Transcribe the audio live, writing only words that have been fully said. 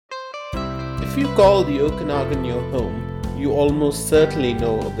If you call the Okanagan your home, you almost certainly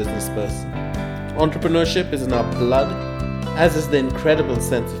know a business person. Entrepreneurship is in our blood, as is the incredible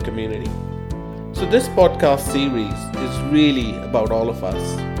sense of community. So this podcast series is really about all of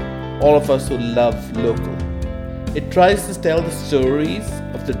us who love local. It tries to tell the stories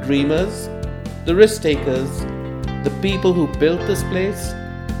of the dreamers, the risk takers, the people who built this place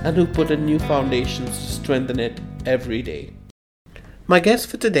and who put in new foundations to strengthen it every day. My guest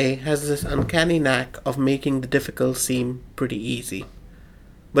for today has this uncanny knack of making the difficult seem pretty easy.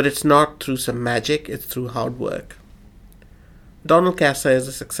 But it's not through some magic, it's through hard work. Donald Kassa is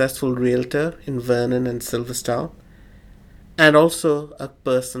a successful realtor in Vernon and Silver Star, and also a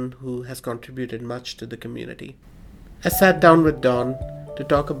person who has contributed much to the community. I sat down with Don to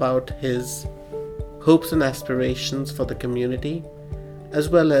talk about his hopes and aspirations for the community, as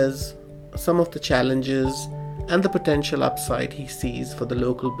well as some of the challenges and the potential upside he sees for the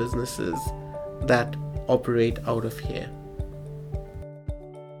local businesses that operate out of here.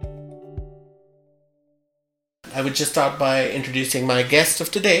 I would just start by introducing my guest of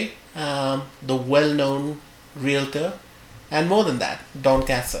today, the well-known realtor, and more than that, Don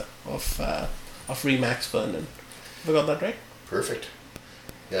Kassa of Remax Vernon. Have I got that right? Perfect.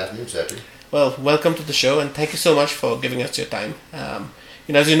 Good afternoon, Zachary. Well, welcome to the show, and thank you so much for giving us your time.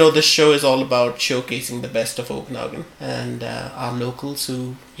 As you know, this show is all about showcasing the best of Okanagan and our locals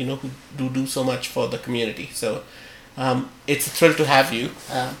who do so much for the community. So it's a thrill to have you,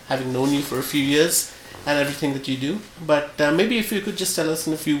 having known you for a few years and everything that you do. But maybe if you could just tell us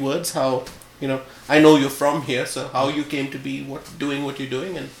in a few words how, I know you're from here, so how you came to be doing what you're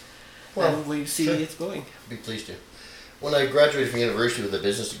doing and where you see it's going. Be pleased to. When I graduated from university with a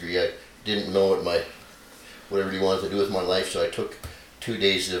business degree, I didn't know what I really wanted to do with my life, so I took 2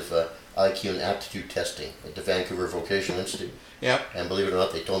 days of IQ and aptitude testing at the Vancouver Vocational Institute. Yeah. And believe it or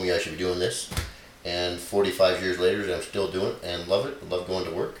not, they told me I should be doing this. And 45 years later, I'm still doing it and love it. I love going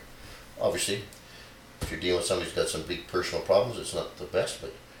to work. Obviously, if you're dealing with somebody who's got some big personal problems, it's not the best,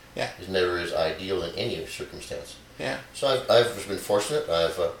 but it's never as ideal in any circumstance. Yeah. So I've been fortunate.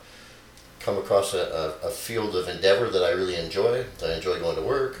 I've come across a field of endeavor that I really enjoy. I enjoy going to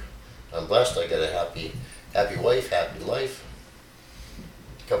work. I'm blessed. I got a happy wife, happy life.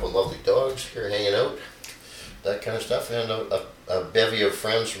 A couple of lovely dogs here hanging out, that kind of stuff, and a bevy of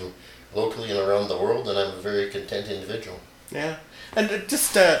friends from locally and around the world, and I'm a very content individual. Yeah, and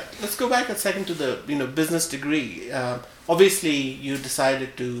just let's go back a second to the business degree. Obviously, you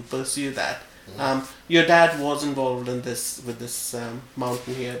decided to pursue that. Mm-hmm. Your dad was involved in this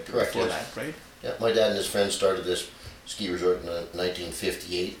mountain here. Correct. Before yes. that, right? Yeah, my dad and his friends started this ski resort in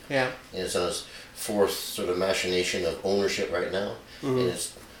 1958. Yeah, and it's on its fourth sort of machination of ownership right now, mm-hmm. and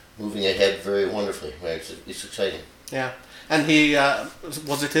it's moving ahead very wonderfully. Right, it's exciting. Yeah, and he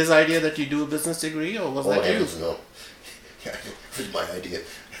was it his idea that you do a business degree, or was that heavens, you? No. Yeah, it was my idea.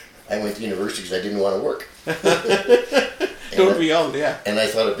 I went to university because I didn't want to work. Don't we all? Yeah. And I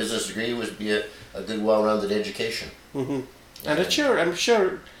thought a business degree would be a good, well-rounded education. Mm-hmm. And I'm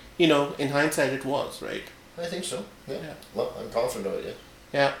sure, in hindsight it was, right? I think so. Yeah. Well, I'm confident of it.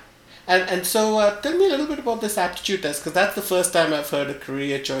 Yeah. And so tell me a little bit about this aptitude test, because that's the first time I've heard a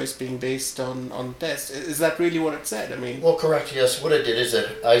career choice being based on tests. Is that really what it said? Well, correct. Yes. What I did is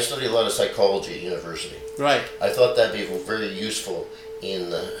that I studied a lot of psychology at university. Right. I thought that'd be very useful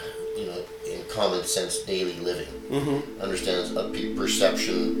in in common sense daily living. Mm-hmm. Understands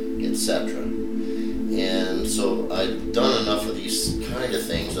perception, etc. And so I'd done enough of these kind of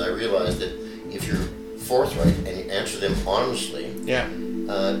things that I realized that if you're forthright and you answer them honestly,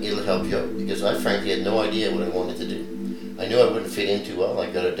 it'll help you out, because I frankly had no idea what I wanted to do. I knew I wouldn't fit in too well. I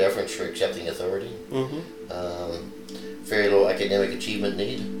got a deference for accepting authority. Mm-hmm. Very low academic achievement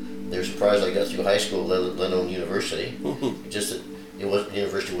need. They're surprised I got through high school, let alone university. Mm-hmm. Just that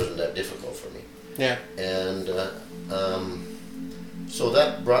university wasn't that difficult for me. Yeah. And so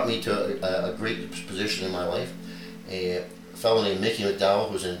that brought me to a great position in my life. A fellow named Mickey McDowell,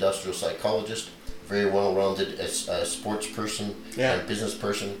 who's an industrial psychologist, very well-rounded as a sports person and business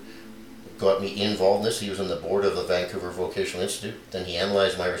person, got me involved in this. He was on the board of the Vancouver Vocational Institute. Then he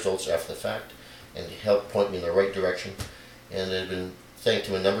analyzed my results after the fact and helped point me in the right direction. And I've been thanked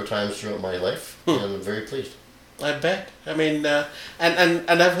him a number of times throughout my life, and I'm very pleased. I bet. I mean,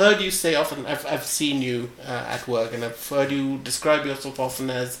 and I've heard you say often. I've seen you at work, and I've heard you describe yourself often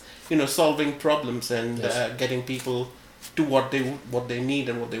as solving problems and getting people to what they need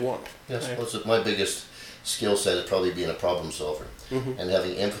and what they want. Yes, right? well, my biggest skill set is probably being a problem solver, mm-hmm. and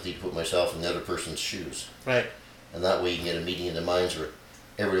having empathy to put myself in the other person's shoes. Right. And that way you can get a meeting in the minds where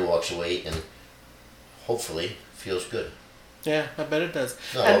everybody walks away and hopefully feels good. Yeah, I bet it does.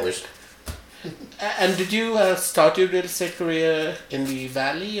 Not always. And did you start your real estate career in the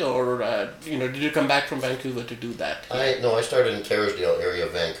Valley, or did you come back from Vancouver to do that? I started in Kerrisdale area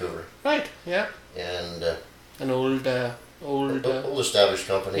of Vancouver. Right. Yeah. And an old established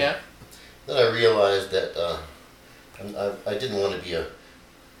company. Yeah. Then I realized that I didn't want to be a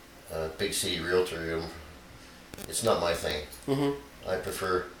big city realtor. It's not my thing. Mm-hmm. I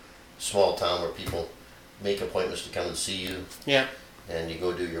prefer small town where people make appointments to come and see you. Yeah. And you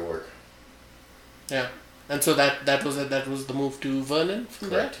go do your work. Yeah. And so that was the move to Vernon from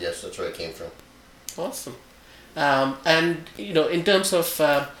Correct. there? Yes, that's where I came from. Awesome. And in terms of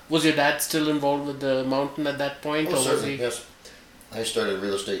was your dad still involved with the mountain at that point? Oh, or certainly, was he? yes. I started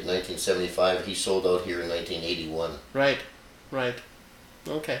real estate in 1975. He sold out here in 1981. Right.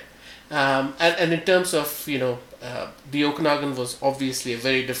 Okay. And in terms of the Okanagan was obviously a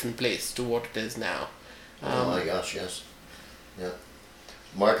very different place to what it is now. Oh my gosh, yes. Yeah.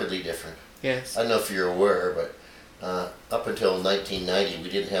 Markedly different. Yes. I don't know if you're aware, but up until 1990 we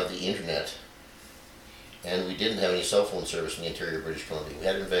didn't have the internet. And we didn't have any cell phone service in the interior of British Columbia. We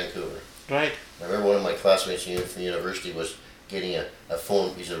had it in Vancouver. Right. I remember one of my classmates from university was getting a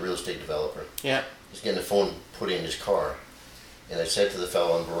phone. He's a real estate developer. Yeah. He's getting a phone put in his car. And I said to the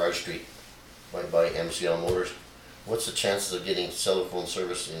fellow on Burrard Street, right by MCL Motors, what's the chances of getting cell phone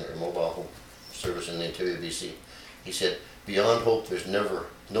service or mobile service in the interior of BC? He said, beyond hope, there's no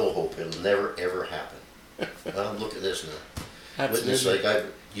hope. It'll never, ever happen. Well, look at this now. Absolutely. Witness,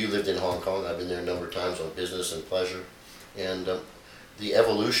 you lived in Hong Kong. I've been there a number of times on business and pleasure. And the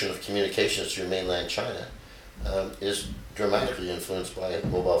evolution of communications through mainland China is dramatically influenced by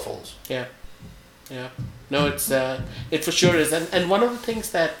mobile phones. Yeah. No, it for sure is. And one of the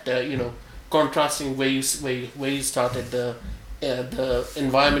things that contrasting where you started the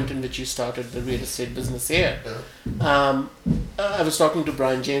environment in which you started the real estate business here. Yeah. I was talking to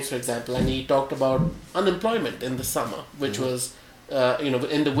Brian James, for example, and he talked about unemployment in the summer, which was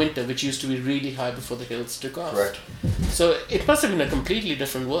in the winter, which used to be really high before the hills took off. Correct. So it must have been a completely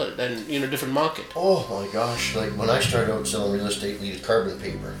different world and different market. Oh my gosh! Like when I started out selling real estate, we used carbon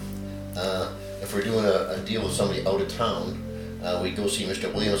paper. If we're doing a deal with somebody out of town, we go see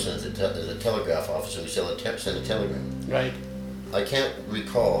Mr. Williamson at the telegraph office, and we send a telegram. Right. I can't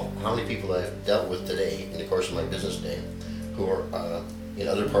recall how many people I've dealt with today in the course of my business day who are in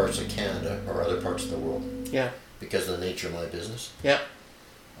other parts of Canada or other parts of the world. Yeah. Because of the nature of my business. Yeah.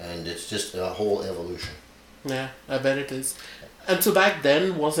 And it's just a whole evolution. Yeah, I bet it is. And so back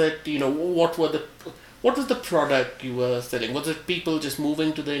then, was it, what was the product you were selling? Was it people just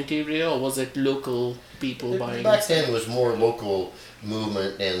moving to the interior, or was it local people buying? Back then it was more local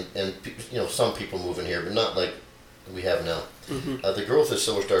movement and some people moving here, but not like we have now. Mm-hmm. The growth of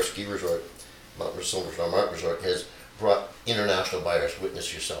Silver Star Ski Resort, Silver Star Mountain Resort, has brought international buyers.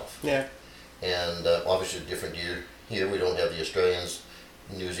 Witness yourself. Yeah. And obviously different year here. We don't have the Australians,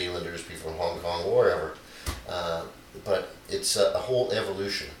 New Zealanders, people from Hong Kong, or wherever. But it's a whole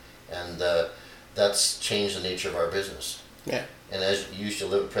evolution, and that's changed the nature of our business. Yeah. And as you used to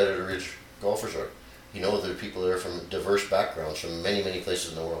live at Predator Ridge Golf Resort, there are people there from diverse backgrounds from many, many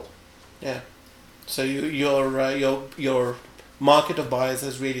places in the world. Yeah. So your market of buyers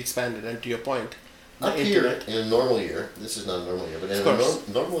has really expanded, and to your point, Up here, in a normal year, this is not a normal year, but in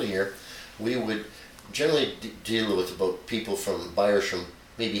a normal year, we would generally deal with people buyers from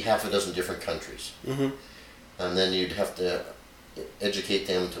maybe half a dozen different countries. Mm-hmm. And then you'd have to educate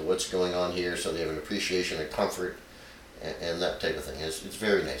them to what's going on here so they have an appreciation and comfort and that type of thing. It's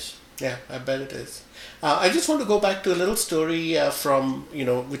very nice. Yeah, I bet it is. I just want to go back to a little story from,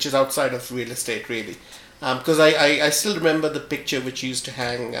 which is outside of real estate, really. Because I still remember the picture which used to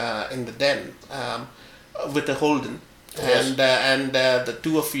hang in the den with the Holden. Yes. And the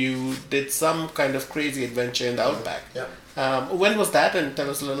two of you did some kind of crazy adventure in the outback. Yeah. When was that? And tell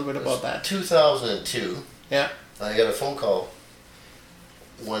us a little bit about that. 2002. Yeah. I got a phone call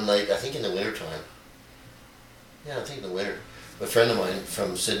one night, I think in the winter time. Yeah, I think in the winter. A friend of mine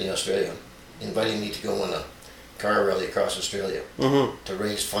from Sydney, Australia, inviting me to go on a car rally across Australia to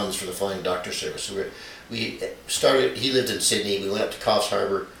raise funds for the Flying Doctor Service. So we started, he lived in Sydney, we went up to Coffs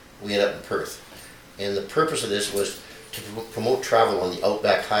Harbour, we ended up in Perth. And the purpose of this was to promote travel on the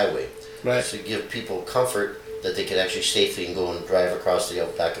Outback Highway. Right. To give people comfort that they could actually safely go and drive across the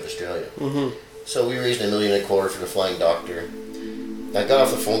outback of Australia. Mm-hmm. So we raised $1.25 million for the Flying Doctor. I got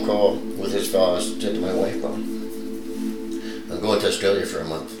off the phone call with his fellow. I said to my wife, well, I'm going to Australia for a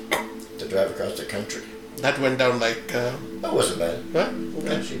month to drive across the country. That went down like... That wasn't bad. Huh?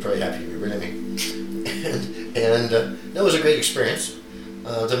 Okay. She's probably happy to be rid of me. and that was a great experience.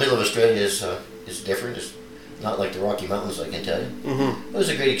 The middle of Australia is different. It's not like the Rocky Mountains, I can tell you. Mm-hmm. It was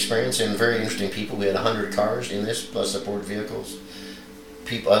a great experience and very interesting people. We had 100 cars in this, plus support vehicles.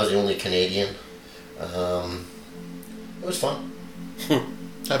 People, I was the only Canadian. It was fun.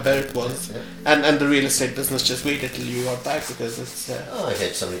 I bet it was. Yeah. And the real estate business just waited till you got back because it's... I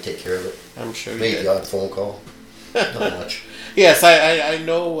had somebody take care of it. I'm sure you Made did. the odd phone call. Not much. Yes, I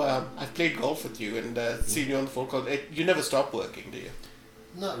know. I've played golf with you and seen you on the phone call. You never stop working, do you?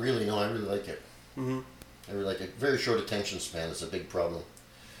 Not really, no. I really like it. Mm-hmm. I really like it. Very short attention span is a big problem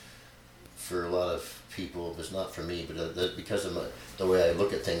for a lot of people. It's not for me, but because of the way I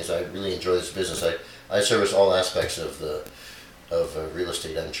look at things, I really enjoy this business. I service all aspects of real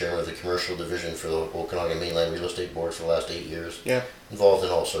estate. I'm chairman of the commercial division for the Okanagan Mainland Real Estate Board for the last 8 years. Yeah. Involved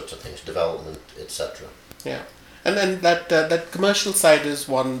in all sorts of things, development, etc. Yeah, and then that commercial side is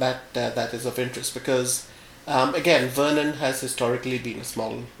one that is of interest because again, Vernon has historically been a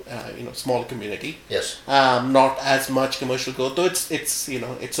small community. Yes. Not as much commercial growth, though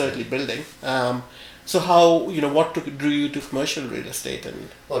it's certainly building. So how what drew you to commercial real estate and?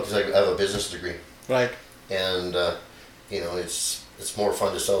 Well, because I have a business degree. Right. And it's more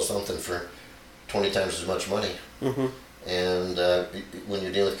fun to sell something for 20 times as much money. Mm-hmm. And when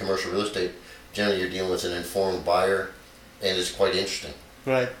you're dealing with commercial real estate, generally you're dealing with an informed buyer, and it's quite interesting.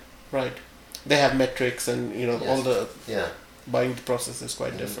 Right. They have metrics, and Yes. all the Yeah. buying process is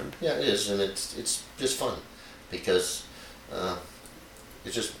quite different. Yeah, it is, and it's just fun because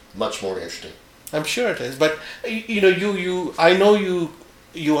it's just much more interesting. I'm sure it is, but I know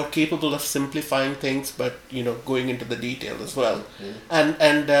you are capable of simplifying things, but going into the detail as well. Mm-hmm.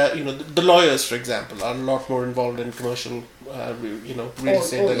 And the lawyers, for example, are a lot more involved in commercial real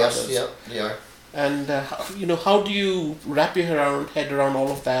estate than yes, others. yeah, they are. And how do you wrap your head around all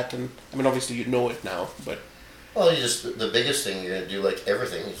of that? And I mean, obviously you know it now, but Well, the biggest thing you're going to do, like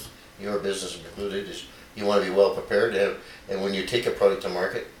everything, is your business included, is you want to be well prepared. And when you take a product to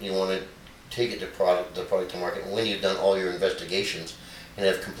market, you want to take the product to market. And when you've done all your investigations and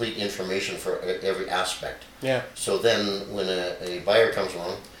have complete information for every aspect. yeah, So then when a buyer comes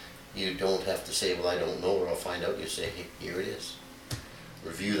along, you don't have to say, well, I don't know, or I'll find out. You say, hey, here it is.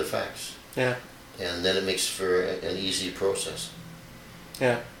 Review the facts. yeah, And then it makes for an easy process.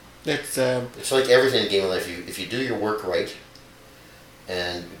 yeah. It's like everything in game of life. If you do your work right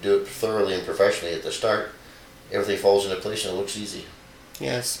and do it thoroughly and professionally at the start, everything falls into place and it looks easy.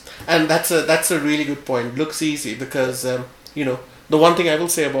 Yes, and that's a really good point. Looks easy because the one thing I will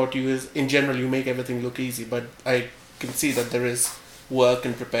say about you is in general you make everything look easy, but I can see that there is work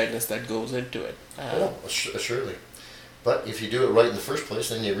and preparedness that goes into it. Surely. But if you do it right in the first place,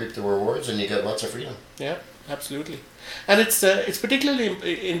 then you reap the rewards and you get lots of freedom. Yeah, absolutely. And it's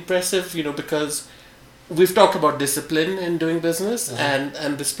particularly impressive, because we've talked about discipline in doing business, Mm-hmm.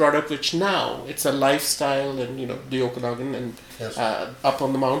 and this product, which now it's a lifestyle, and the Okanagan and Yes. up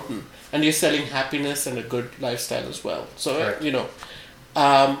on the mountain, and you're selling happiness and a good lifestyle as well. So Correct.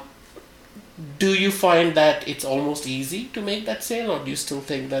 do you find that it's almost easy to make that sale, or do you still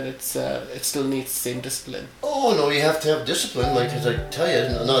think that it still needs the same discipline? Oh no, you have to have discipline. Like as I tell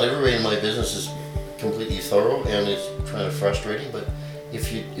you, not everybody in my business is completely thorough, and it's kind of frustrating. But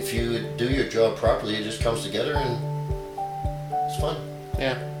if you do your job properly, it just comes together and it's fun.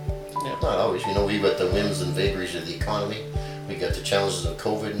 Yeah. Not always, we've got the whims and vagaries of the economy. We got the challenges of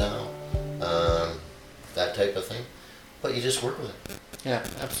COVID now, that type of thing. But you just work with it. Yeah,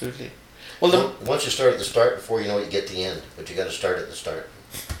 absolutely. Well, Once you start at the start, before you know it, you get the end. But you got to start at the start.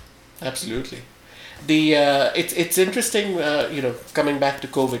 absolutely. It's interesting, coming back to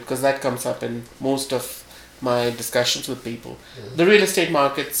COVID, because that comes up in most of my discussions with people. Mm-hmm. The real estate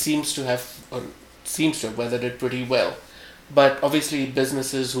market seems to have weathered it pretty well, but obviously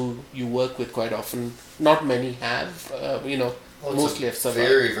businesses who you work with quite often, not many have. Mostly have survived.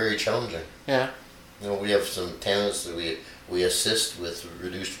 Very, very challenging. Yeah. We have some tenants that we assist with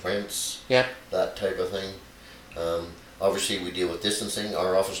reduced rents. Yeah. That type of thing. Obviously, we deal with distancing.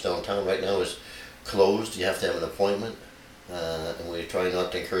 Our office downtown right now is closed. You have to have an appointment, and we try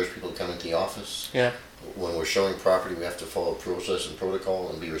not to encourage people to come into the office. Yeah. When we're showing property, we have to follow process and protocol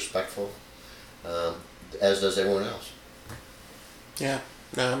and be respectful, as does everyone else. Yeah.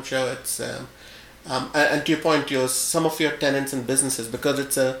 No, I'm sure it's. And to your point, some of your tenants and businesses,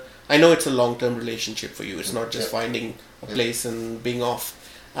 because I know it's a long-term relationship for you. It's not just finding a place and being off.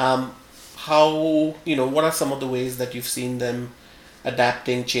 What are some of the ways that you've seen them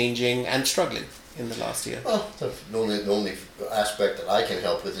adapting, changing, and struggling in the last year? Well, the only aspect that I can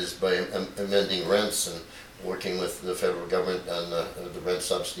help with is by amending rents and working with the federal government on the rent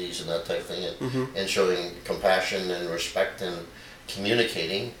subsidies and that type of thing, and showing compassion and respect and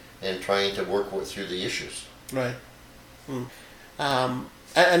communicating and trying to work through the issues. Right. Mm.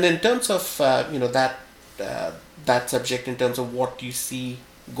 And in terms of that subject, in terms of what you see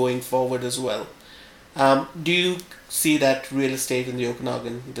going forward as well, do you see that real estate in the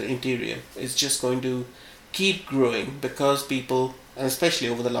Okanagan, the interior, is just going to keep growing because people, and especially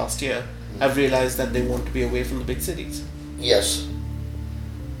over the last year, have realized that they want to be away from the big cities? Yes,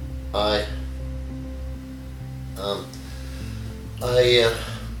 I um, I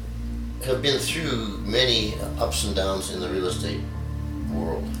have been through many ups and downs in the real estate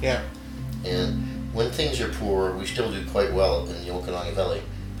world. Yeah. And when things are poor, we still do quite well in the Okanagan Valley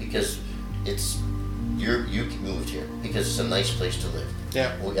because it's you moved here because it's a nice place to live.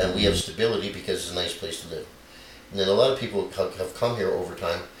 Yeah. And we have stability because it's a nice place to live. And then a lot of people have come here over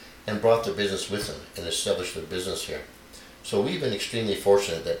time and brought their business with them and established their business here. So we've been extremely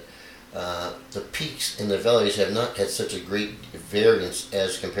fortunate that the peaks and the valleys have not had such a great variance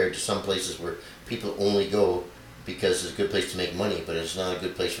as compared to some places where people only go because it's a good place to make money, but it's not a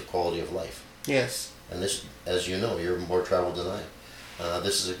good place for quality of life. Yes. And this, as you know, you're more traveled than I.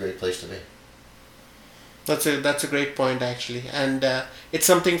 This is a great place to be. That's a great point actually, and it's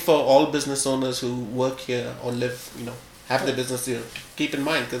something for all business owners who work here or live, have their business here, to keep in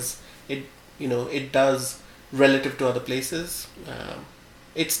mind, because it does, relative to other places,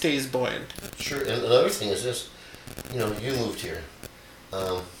 it stays buoyant. Sure, and another thing is this, you moved here.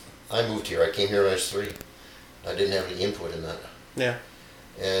 I moved here. I came here when I was 3. I didn't have any input in that. Yeah.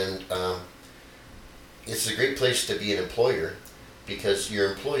 And it's a great place to be an employer because your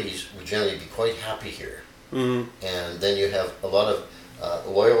employees would generally be quite happy here. Mm. And then you have a lot of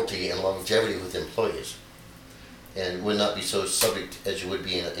loyalty and longevity with employees, and would not be so subject as you would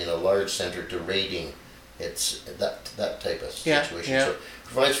be in a large center to raiding. It's that type of situation. Yeah. So it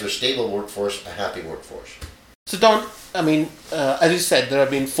provides for a stable workforce, a happy workforce. So Don, as you said, there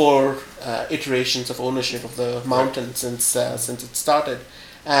have been 4 iterations of ownership of the mountain since it started,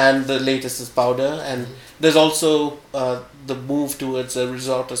 and the latest is Powder, and there's also the move towards a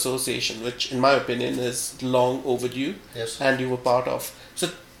resort association, which in my opinion is long overdue. Yes. And you were part of. So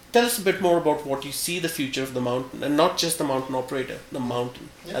tell us a bit more about what you see the future of the mountain, and not just the mountain operator, the mountain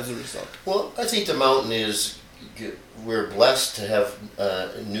as a result. Well, I think the mountain is, we're blessed to have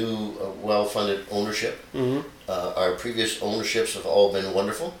new well-funded ownership. Mm-hmm. Our previous ownerships have all been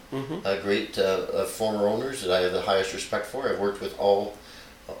wonderful. Mm-hmm. Great former owners that I have the highest respect for. I've worked with all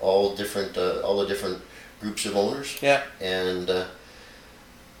the different groups of owners. Yeah. And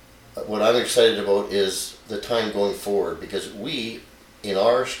what I'm excited about is the time going forward, because we, in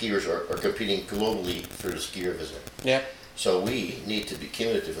our skiers, are competing globally for the skier visitor. Yeah. So we need to be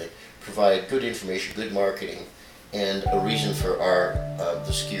cumulatively provide good information, good marketing, and a reason for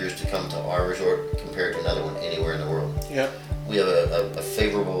the skiers to come to our resort compared to another one anywhere in the world. Yeah. We have a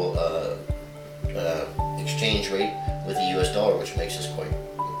favorable exchange rate with the U.S. dollar, which makes us quite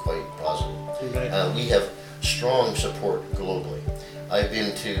positive. Right. We have strong support globally. I've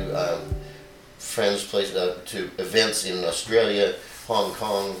been to friends' places, to events in Australia, Hong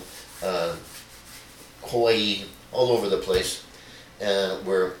Kong, Hawaii, all over the place,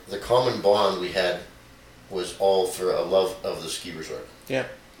 where the common bond we had was all for a love of the ski resort. Yeah.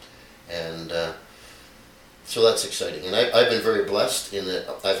 And so that's exciting. And I've been very blessed in that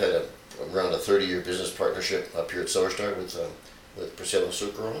I've had around a 30-year business partnership up here at Silverstar with Priscilla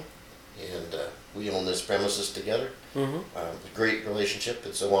Succarone, and we own this premises together. Mm-hmm. A great relationship.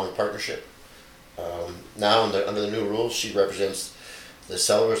 It's a long partnership. Now under the new rules, she represents the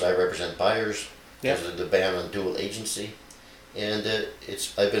sellers, I represent buyers. Yeah. There's the ban on dual agency, and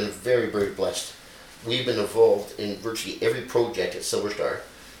I've been very, very blessed. We've been involved in virtually every project at Silverstar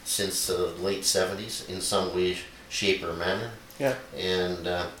since the late 70s in some way, shape, or manner. Yeah. And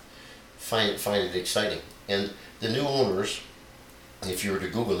find it exciting. And the new owners, if you were to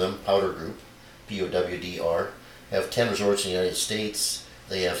Google them, Powder Group, Powdr, have 10 resorts in the United States.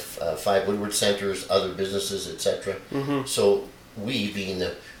 They have 5 Woodward centers, other businesses, etc. Mm-hmm. So we, being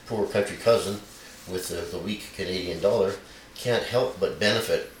the poor country cousin with the weak Canadian dollar, can't help but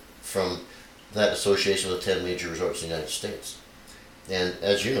benefit from that association with 10 major resorts in the United States. And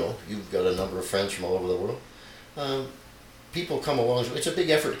as you know, you've got a number of friends from all over the world. People come along. It's a big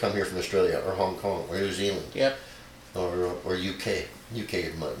effort to come here from Australia or Hong Kong or New Zealand. Yep. Or UK.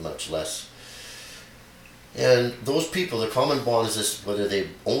 UK much less. And those people, the common bond is this: whether they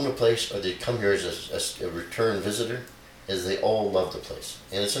own a place or they come here as a return visitor, is they all love the place.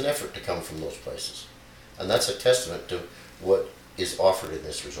 And it's an effort to come from those places. And that's a testament to what is offered in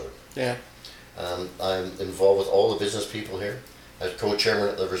this resort. Yeah. I'm involved with all the business people here as co-chairman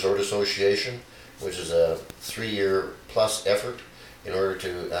of the Resort Association, which is a 3-year plus effort in order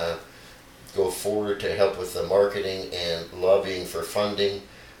to go forward to help with the marketing and lobbying for funding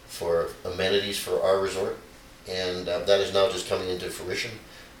for amenities for our resort, and that is now just coming into fruition.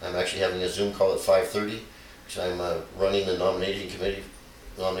 I'm actually having a Zoom call at 5:30 because I'm running the nomination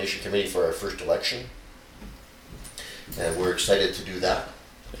committee for our first election, and we're excited to do that.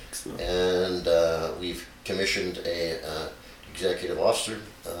 Excellent. And we've commissioned a executive officer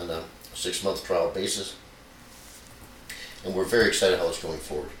on a 6-month trial basis, and we're very excited how it's going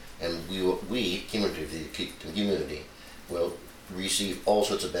forward. And we community will receive all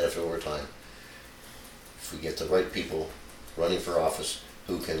sorts of benefit over time if we get the right people running for office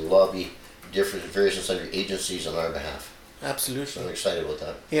who can lobby various and sundry agencies on our behalf. Absolutely. So I'm excited about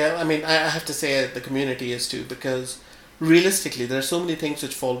that. Yeah, I mean, I have to say the community is too, because realistically there are so many things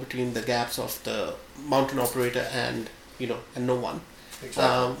which fall between the gaps of the mountain operator and no one.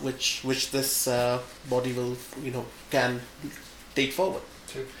 Exactly. Which this body will can take forward.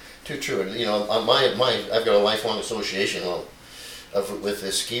 Too true. And I've got a lifelong association with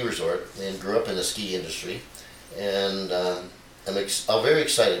this ski resort and grew up in the ski industry, and I'm very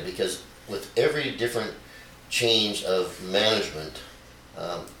excited because with every different change of management,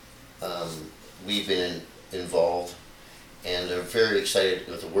 we've been involved, and are very excited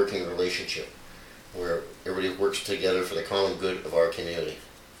with the working relationship where everybody works together for the common good of our community.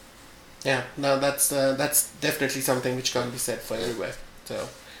 Yeah, no, that's definitely something which can't be said for everywhere. So,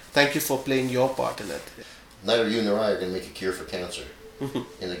 thank you for playing your part in it. Neither you nor I are going to make a cure for cancer.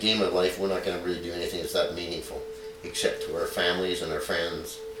 In the game of life, we're not going to really do anything that's that meaningful, except to our families and our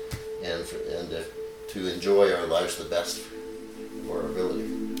friends, and to enjoy our lives the best of our ability.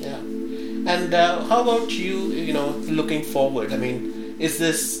 Yeah. And how about you, looking forward? I mean, this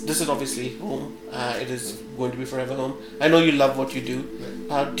is obviously home. It is going to be forever home. I know you love what you do.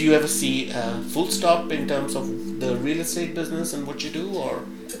 Do you ever see a full stop in terms of the real estate business and what you do, or?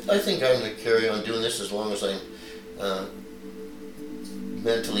 I think I'm going to carry on doing this as long as I'm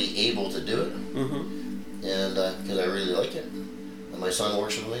mentally able to do it, and because I really like it. And my son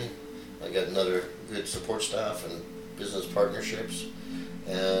works with me. I got another good support staff and business partnerships,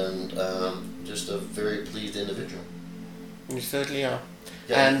 and just a very pleased individual. You certainly are.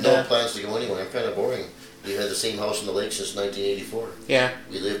 Yeah, and no plans to go anywhere. I'm kind of boring. We've had the same house on the lake since 1984. Yeah.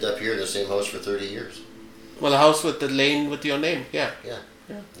 We lived up here in the same house for 30 years. Well, a house with the lane with your name. Yeah. Yeah.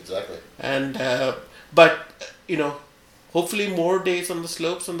 Exactly. And but hopefully more days on the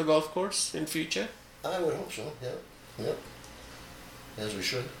slopes on the golf course in future. I would hope so. Yeah. As we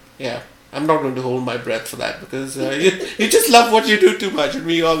should. Yeah. I'm not going to hold my breath for that because you just love what you do too much, and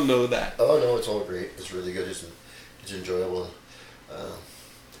we all know that. Oh no, it's all great. It's really good. It's enjoyable.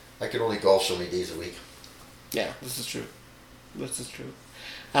 I could only golf so many days a week. Yeah, this is true.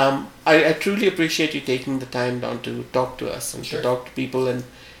 I truly appreciate you taking the time down to talk to us and to talk to people and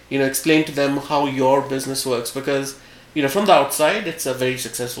explain to them how your business works, because from the outside it's a very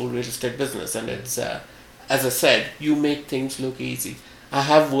successful real estate business, and it's as I said, you make things look easy. I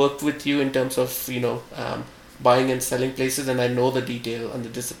have worked with you in terms of buying and selling places, and I know the detail and the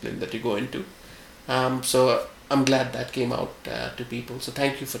discipline that you go into. So I'm glad that came out to people. So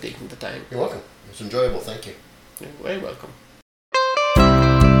thank you for taking the time. You're welcome. It's enjoyable. Thank you. You're very welcome.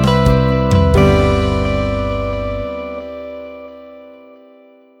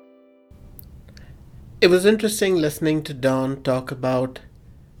 It was interesting listening to Don talk about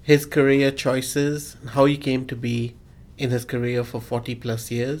his career choices and how he came to be in his career for 40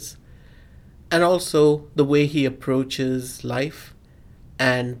 plus years, and also the way he approaches life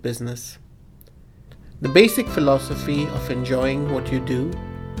and business. The basic philosophy of enjoying what you do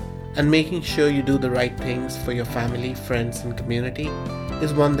and making sure you do the right things for your family, friends, and community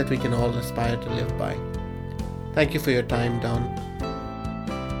is one that we can all aspire to live by. Thank you for your time, Don.